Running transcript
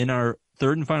In our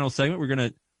third and final segment, we're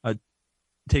going to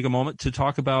take a moment to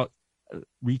talk about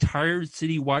retired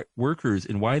city workers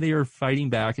and why they are fighting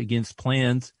back against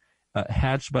plans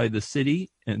hatched by the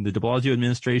city and the de Blasio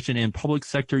administration and public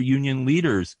sector union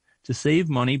leaders to save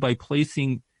money by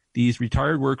placing these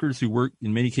retired workers who worked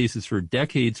in many cases for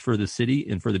decades for the city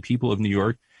and for the people of New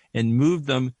York and move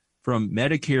them from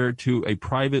Medicare to a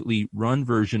privately run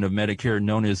version of Medicare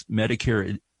known as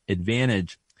Medicare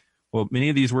Advantage. Well, many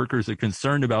of these workers are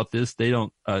concerned about this. They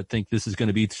don't think this is going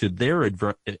to be to their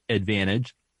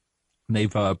advantage.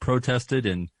 They've protested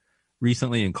and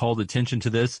recently and called attention to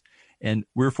this. And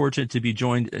we're fortunate to be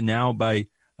joined now by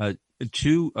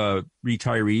two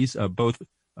retirees, both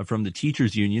from the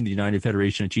Teachers Union, the United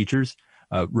Federation of Teachers,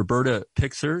 Roberta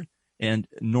Pixer and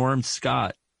Norm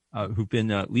Scott, who've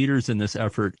been leaders in this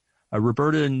effort.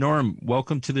 Roberta and Norm,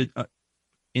 welcome to the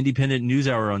Independent News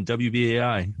Hour on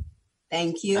WBAI.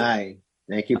 Thank you. Hi.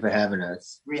 Thank you for having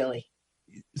us. Really?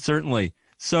 Certainly.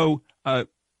 So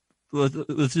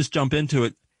let's just jump into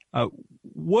it.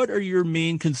 What are your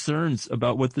main concerns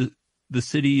about what the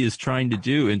city is trying to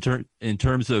do in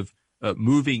terms of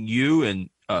moving you and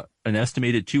an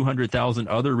estimated 200,000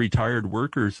 other retired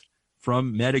workers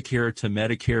from Medicare to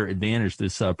Medicare Advantage,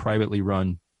 this privately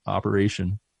run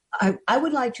operation? I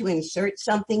would like to insert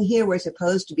something here. We're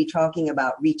supposed to be talking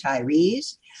about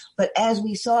retirees, but as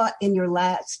we saw in your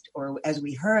last, or as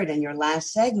we heard in your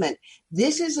last segment,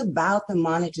 this is about the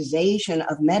monetization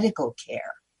of medical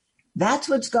care. That's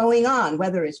what's going on,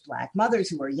 whether it's Black mothers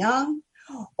who are young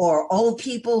or old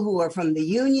people who are from the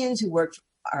unions who worked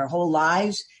our whole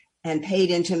lives and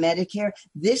paid into Medicare.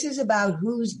 This is about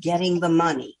who's getting the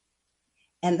money.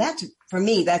 And that's, for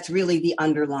me, that's really the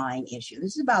underlying issue.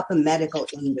 This is about the medical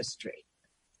industry.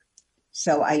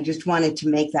 So I just wanted to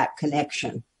make that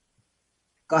connection.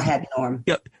 Go ahead, Norm.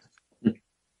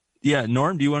 Yeah,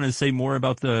 Norm, do you want to say more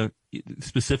about the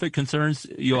specific concerns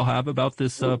you'll have about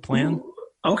this plan?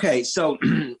 Okay, so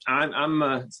I've been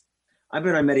on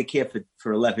Medicare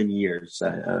for 11 years.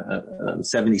 I'm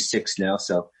 76 now.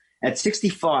 So at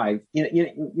 65,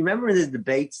 you remember in the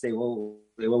debates, they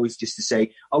always used to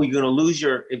say, oh, you're going to lose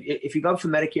if you go for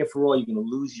Medicare for all, you're going to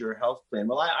lose your health plan.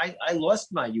 Well, I lost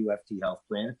my UFT health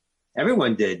plan.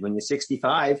 Everyone did. When you're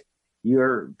 65,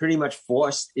 you're pretty much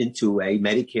forced into a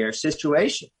Medicare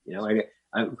situation.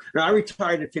 I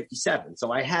retired at 57,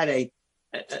 so I had a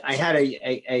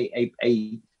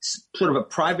sort of a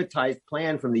privatized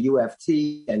plan from the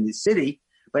UFT and the city.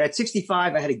 But at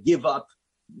 65, I had to give up,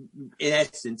 in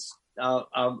essence,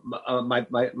 my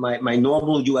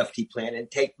normal UFT plan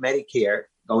and take Medicare,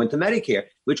 go into Medicare,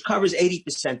 which covers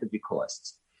 80% of your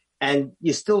costs. And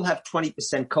you still have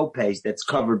 20% copays that's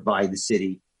covered by the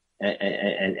city.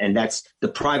 And that's the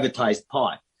privatized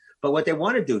part. But what they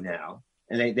want to do now,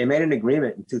 and they made an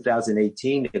agreement in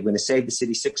 2018, they're going to save the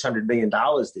city $600 million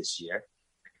this year.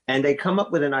 And they come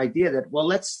up with an idea that, well,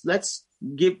 let's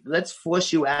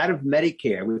force you out of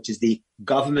Medicare, which is the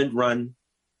government-run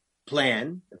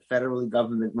plan, the federally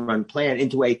government-run plan,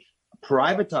 into a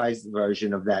privatized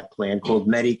version of that plan called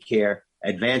Medicare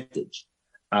Advantage.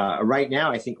 Right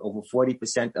now, I think over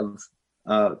 40%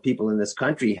 of people in this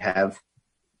country have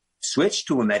switched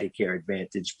to a Medicare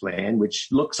Advantage plan, which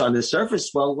looks on the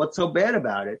surface, well, what's so bad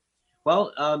about it?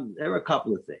 Well, there are a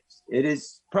couple of things. It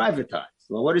is privatized.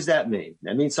 Well, what does that mean?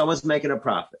 That means someone's making a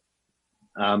profit.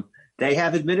 They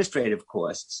have administrative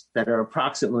costs that are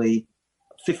approximately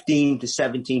 15 to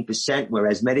 17%,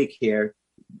 whereas Medicare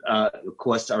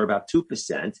costs are about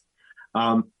 2%.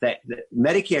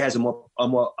 Medicare has a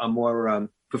more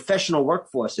professional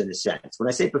workforce in a sense. When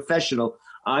I say professional,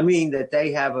 I mean that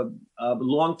they have a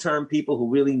long-term people who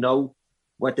really know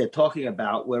what they're talking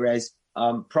about, whereas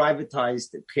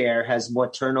privatized care has more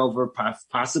turnover,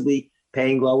 possibly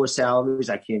paying lower salaries.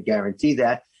 I can't guarantee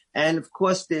that. And of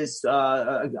course, there's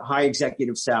high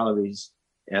executive salaries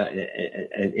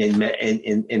in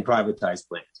privatized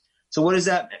plans. So what is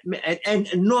that? And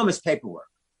enormous paperwork.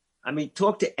 I mean,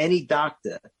 talk to any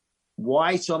doctor.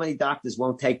 Why so many doctors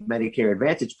won't take Medicare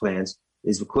Advantage plans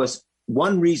is because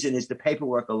one reason is the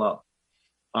paperwork alone.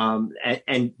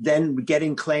 And then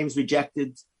getting claims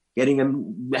rejected,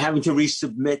 having to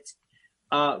resubmit.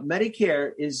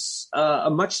 Medicare is a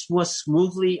much more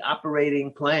smoothly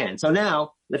operating plan. So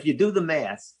now, if you do the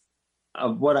math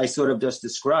of what I sort of just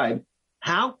described,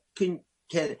 how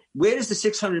where does the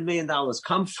 $600 million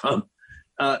come from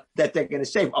that they're going to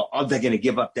save? Are they going to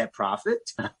give up their profit?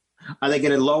 Are they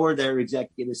going to lower their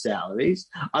executive salaries?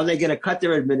 Are they going to cut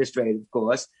their administrative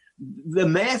costs? The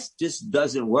math just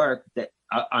doesn't work. That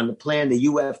on the plan the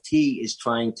UFT is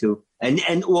trying to, and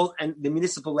the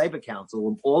Municipal Labor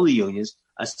Council, all the unions,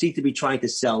 seem to be trying to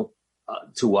sell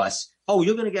to us, "Oh,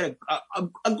 you're going to get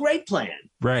a great plan."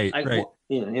 Right. Well,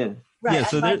 yeah. Right. Yeah,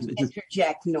 so I'd like to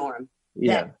interject, Norm,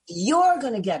 Yeah. that you're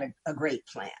going to get a great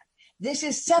plan. This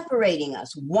is separating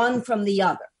us one from the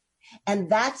other. And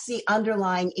that's the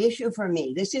underlying issue for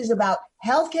me. This is about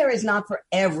healthcare is not for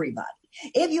everybody.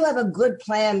 If you have a good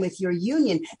plan with your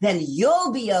union, then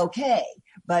you'll be okay.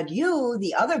 But you,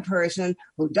 the other person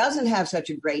who doesn't have such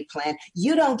a great plan,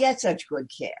 you don't get such good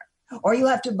care, or you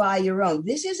have to buy your own.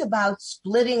 This is about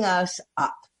splitting us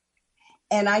up.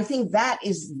 And I think that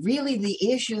is really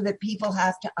the issue that people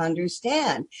have to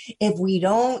understand. If we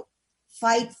don't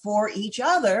fight for each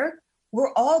other,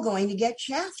 we're all going to get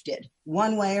shafted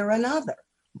one way or another.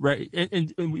 Right.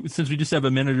 And since we just have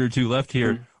a minute or two left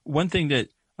here, one thing that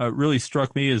really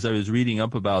struck me as I was reading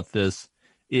up about this,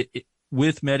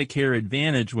 with Medicare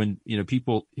Advantage, when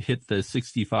people hit the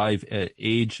 65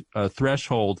 age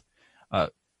threshold,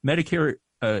 Medicare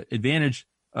Advantage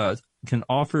can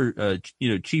offer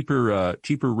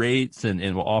cheaper rates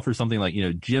and will offer something like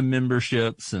gym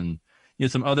memberships and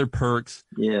some other perks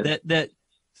that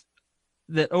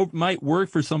might work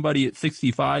for somebody at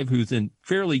 65 who's in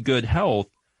fairly good health.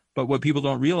 But what people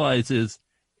don't realize is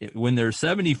when they're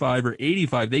 75 or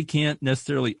 85, they can't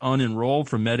necessarily unenroll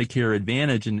from Medicare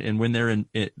Advantage. And when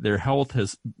their health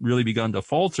has really begun to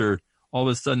falter, all of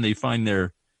a sudden they find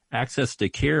their access to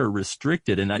care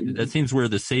restricted. And that seems where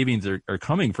the savings are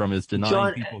coming from, is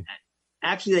denying people.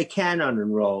 Actually, they can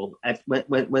unenroll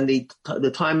when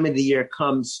the time of the year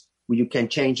comes where you can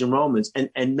change enrollments.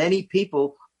 And many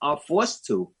people are forced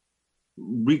to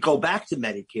go back to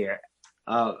Medicare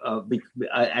at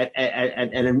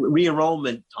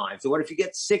re-enrollment time. So what if you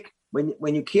get sick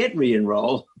when you can't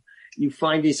re-enroll? You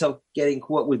find yourself getting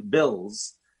caught with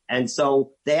bills. And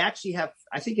so they actually have,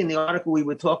 I think in the article we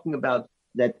were talking about,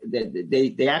 that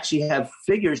they actually have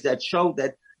figures that show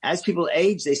that as people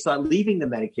age, they start leaving the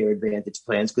Medicare Advantage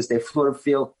plans because they sort of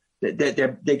feel that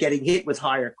they're getting hit with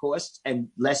higher costs and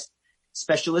less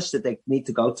specialists that they need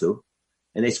to go to.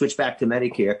 And they switch back to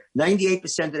Medicare.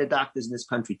 98% of the doctors in this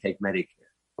country take Medicare.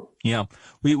 Yeah.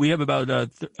 We have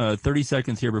about 30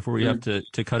 seconds here before we have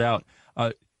to cut out.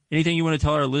 Anything you want to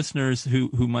tell our listeners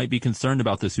who might be concerned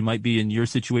about this, who might be in your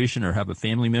situation or have a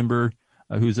family member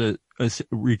who's a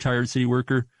retired city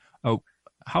worker?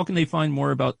 How can they find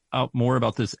out more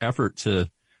about this effort to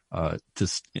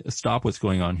stop what's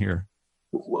going on here?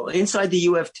 Well, inside the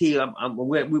UFT,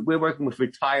 we're working with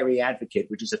Retiree Advocate,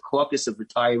 which is a caucus of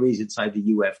retirees inside the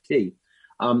UFT.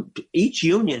 Each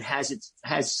union has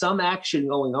some action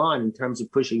going on in terms of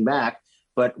pushing back,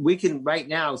 but maybe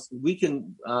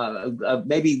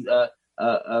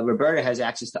Roberta has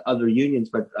access to other unions,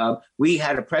 but we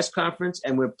had a press conference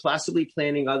and we're possibly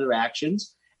planning other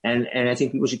actions. And I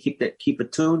think people should keep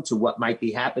attuned to what might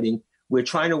be happening. We're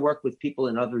trying to work with people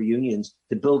in other unions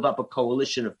to build up a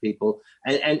coalition of people.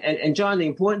 And John, the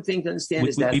important thing to understand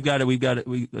is that we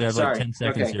have like 10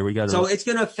 seconds here. So it's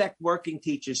going to affect working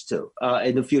teachers too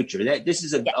in the future. This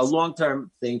is a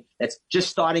long-term thing that's just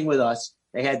starting with us.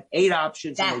 They had 8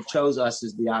 options and they chose us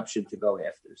as the option to go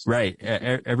after. So. Right.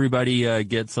 Everybody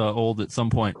gets old at some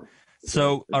point.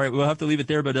 So, all right, we'll have to leave it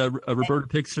there. But Roberta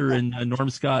Pixer and Norm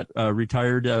Scott,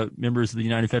 retired members of the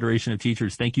United Federation of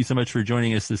Teachers, thank you so much for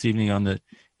joining us this evening on the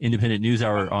Independent News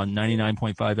Hour on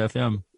 99.5 FM.